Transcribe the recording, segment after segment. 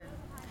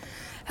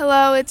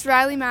Hello, it's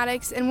Riley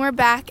Maddox, and we're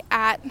back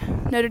at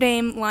Notre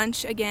Dame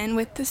lunch again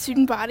with the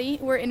student body.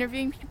 We're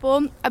interviewing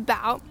people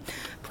about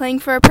playing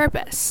for a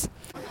purpose.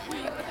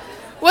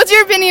 What's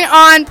your opinion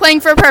on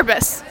playing for a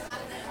purpose?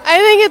 I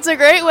think it's a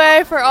great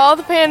way for all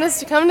the Pandas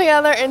to come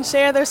together and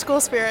share their school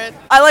spirit.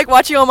 I like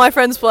watching all my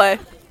friends play.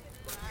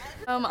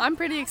 I'm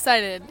pretty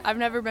excited. I've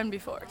never been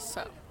before,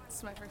 so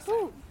it's my first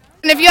time.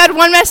 And if you had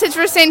one message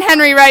for St.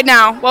 Henry right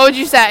now, what would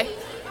you say?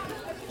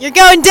 You're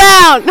going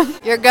down!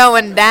 You're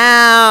going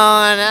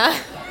down.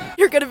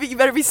 You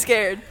better be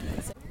scared.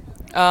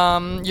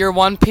 Your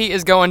 1P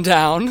is going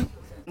down.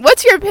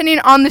 What's your opinion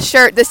on the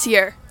shirt this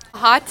year?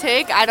 Hot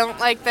take, I don't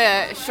like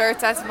the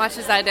shirts as much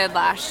as I did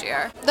last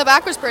year. The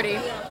back was pretty.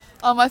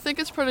 I think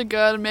it's pretty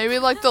good. Maybe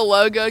like the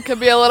logo could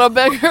be a little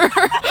bigger.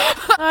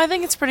 I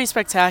think it's pretty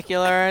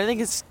spectacular. I think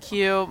it's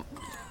cute.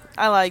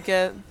 I like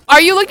it.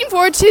 Are you looking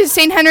forward to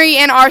St. Henry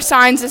and our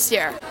signs this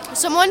year?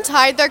 Someone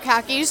tied their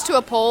khakis to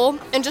a pole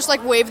and just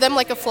like waved them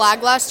like a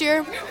flag last year,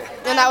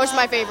 and that was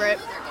my favorite.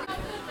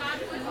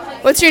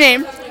 What's your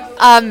name?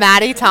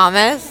 Maddie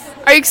Thomas.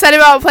 Are you excited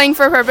about playing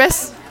for a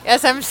purpose?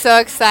 Yes, I'm so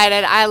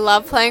excited. I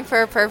love playing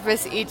for a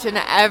purpose each and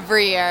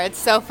every year. It's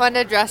so fun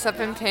to dress up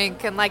in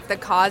pink, and like the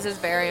cause is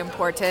very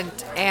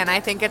important, and I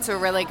think it's a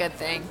really good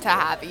thing to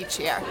have each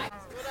year.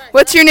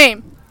 What's your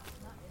name?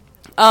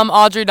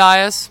 Audrey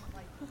Dias.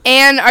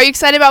 And are you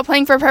excited about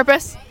playing for a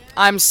purpose?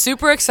 I'm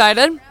super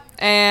excited,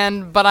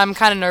 but I'm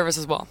kind of nervous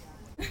as well.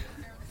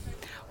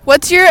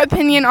 What's your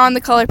opinion on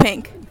the color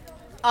pink?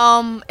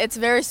 It's a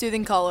very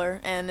soothing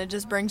color, and it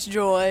just brings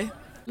joy.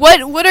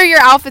 What are your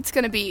outfits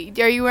going to be?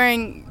 Are you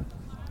wearing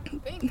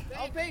Pink.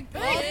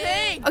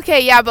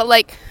 Okay, yeah, but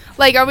like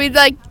are we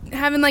like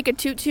having like a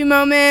tutu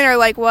moment or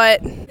like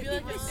what? I don't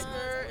really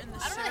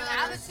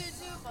have a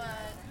tutu,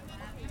 but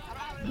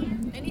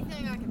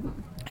anything I can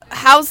find.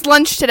 How's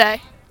lunch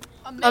today?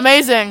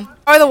 Amazing.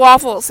 How are the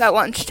waffles at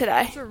lunch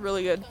today? They're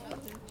really good.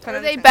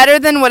 Are they better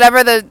than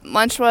whatever the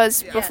lunch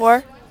was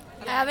before?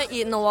 I haven't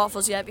eaten the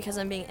waffles yet because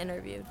I'm being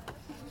interviewed.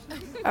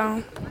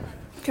 Oh.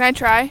 Can I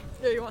try?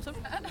 Yeah, you want some?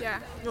 Yeah.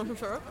 You want some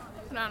syrup?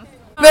 No.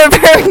 They're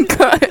very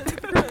good.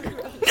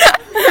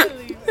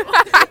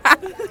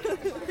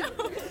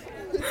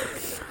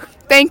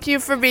 Thank you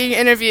for being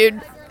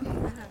interviewed.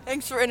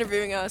 Thanks for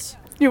interviewing us.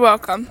 You're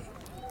welcome.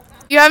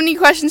 You have any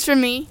questions for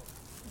me?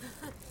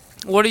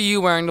 What are you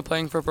wearing to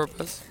playing for a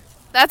purpose?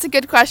 That's a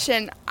good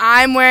question.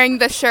 I'm wearing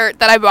the shirt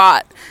that I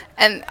bought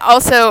and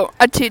also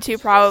a tutu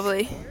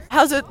probably.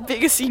 How's it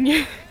being a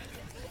senior?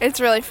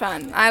 It's really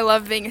fun. I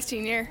love being a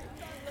senior.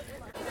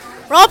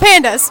 We're all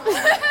Pandas.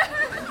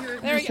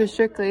 Mr.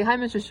 Strickley. Hi,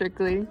 Mr.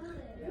 Strickley.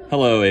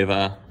 Hello,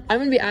 Ava. I'm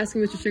going to be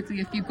asking Mr.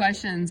 Strickley a few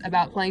questions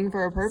about playing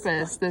for a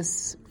purpose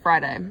this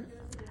Friday.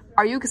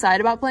 Are you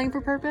excited about playing for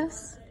a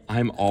purpose?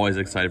 I'm always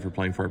excited for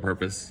playing for a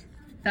purpose.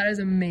 That is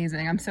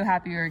amazing. I'm so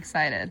happy you're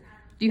excited.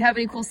 Do you have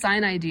any cool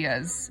sign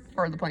ideas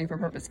for the Playing for a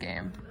Purpose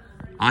game?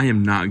 I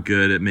am not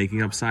good at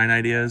making up sign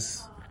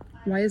ideas.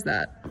 Why is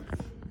that?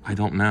 I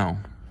don't know.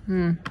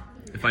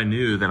 If I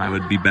knew, then I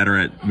would be better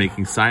at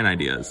making sign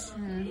ideas.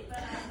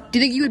 Do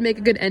you think you would make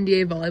a good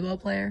NDA volleyball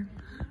player?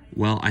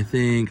 Well, I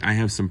think I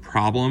have some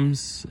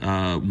problems.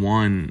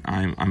 One,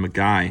 I'm a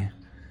guy,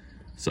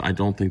 so I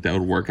don't think that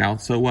would work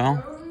out so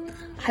well.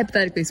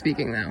 Hypothetically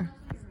speaking, though.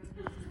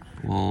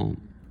 Well,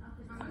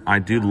 I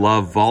do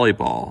love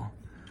volleyball,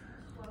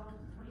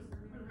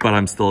 but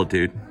I'm still a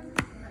dude.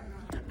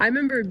 I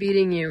remember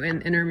beating you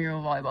in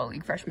intramural volleyball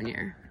league freshman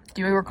year.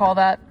 Do you recall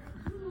that?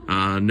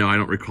 No, I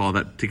don't recall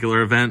that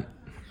particular event.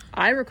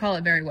 I recall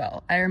it very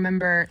well. I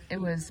remember it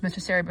was Mr.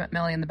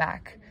 Ceribelli in the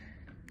back,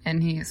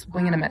 and he's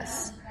swing and a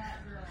miss.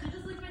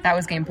 That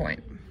was game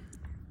point.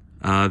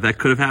 That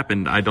could have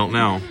happened. I don't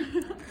know.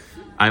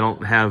 I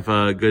don't have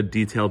a good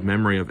detailed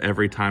memory of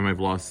every time I've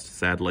lost,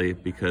 sadly,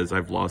 because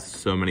I've lost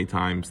so many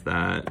times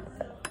that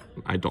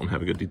I don't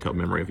have a good detailed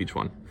memory of each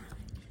one.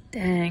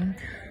 Dang.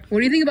 What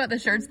do you think about the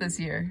shirts this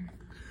year?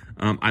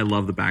 I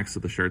love the backs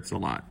of the shirts a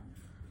lot.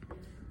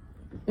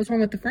 What's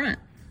wrong with the front?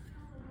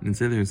 I didn't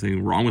say there was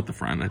anything wrong with the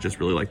front. I just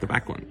really like the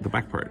back one, the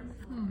back part.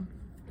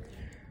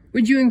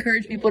 Would you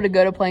encourage people to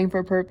go to Playing for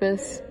a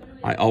Purpose?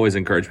 I always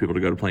encourage people to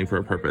go to Playing for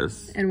a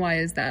Purpose. And why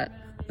is that?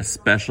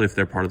 Especially if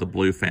they're part of the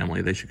Blue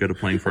family. They should go to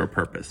Playing for a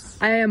Purpose.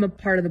 I am a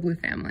part of the Blue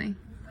family.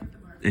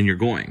 And you're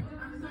going.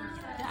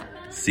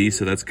 See,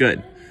 so that's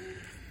good.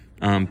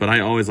 But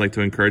I always like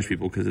to encourage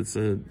people because it's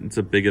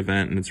a big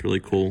event and it's really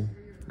cool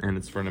and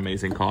it's for an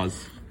amazing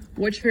cause.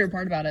 What's your favorite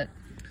part about it?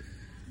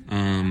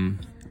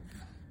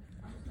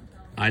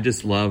 I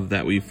just love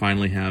that we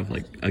finally have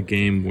like a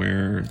game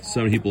where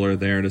so many people are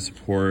there to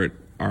support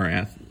our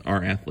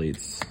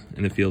athletes,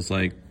 and it feels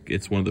like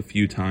it's one of the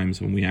few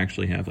times when we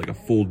actually have like a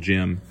full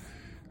gym.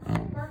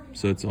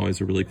 So it's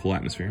always a really cool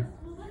atmosphere.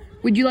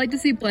 Would you like to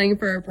see Playing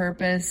for a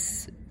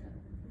Purpose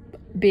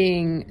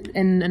being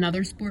in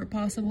another sport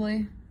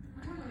possibly?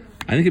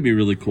 I think it'd be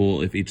really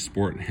cool if each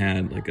sport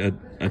had like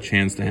a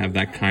chance to have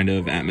that kind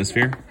of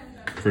atmosphere,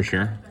 for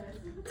sure.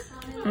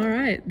 All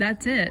right,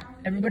 that's it.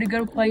 Everybody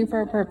go to Playing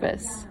for a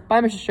Purpose. Bye,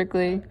 Mr.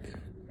 Strickley.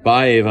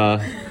 Bye,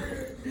 Ava.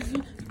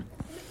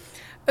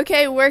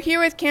 Okay, we're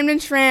here with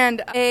Kamden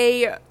Schrand,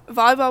 a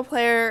volleyball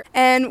player,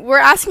 and we're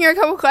asking her a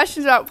couple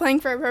questions about playing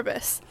for a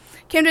purpose.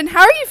 Kamden,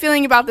 how are you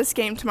feeling about this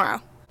game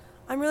tomorrow?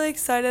 I'm really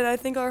excited. I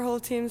think our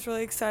whole team's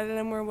really excited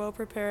and we're well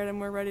prepared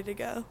and we're ready to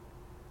go.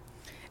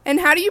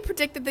 And how do you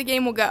predict that the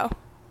game will go?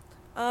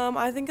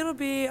 I think it'll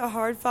be a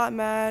hard-fought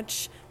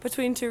match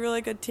between two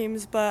really good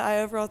teams, but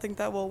I overall think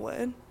that we'll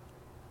win.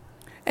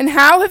 And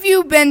how have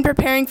you been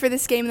preparing for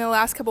this game in the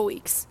last couple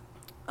weeks?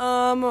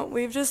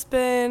 We've just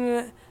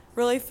been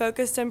really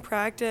focused in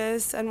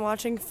practice and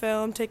watching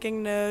film,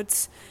 taking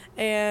notes,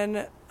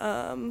 and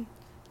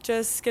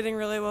just getting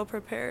really well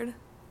prepared.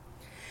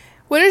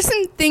 What are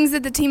some things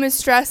that the team has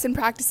stressed in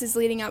practices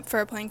leading up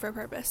for playing for a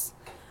purpose?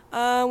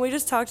 We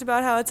just talked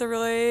about how it's a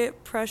really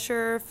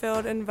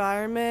pressure-filled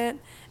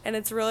environment and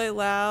it's really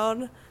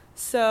loud,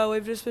 so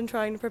we've just been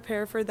trying to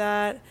prepare for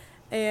that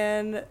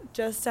and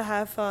just to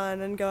have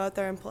fun and go out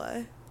there and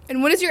play.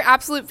 And what is your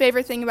absolute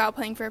favorite thing about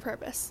playing for a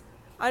purpose?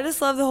 I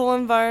just love the whole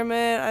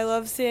environment. I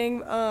love seeing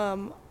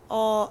the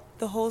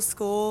whole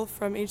school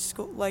from each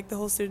school, like the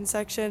whole student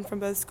section from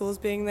both schools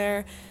being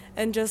there,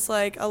 and just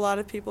like a lot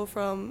of people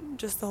from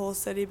just the whole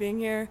city being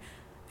here,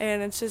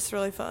 and it's just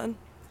really fun.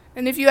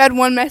 And if you had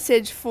one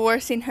message for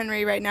St.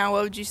 Henry right now,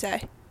 what would you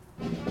say?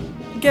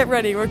 Get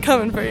ready, we're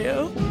coming for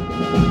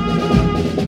you.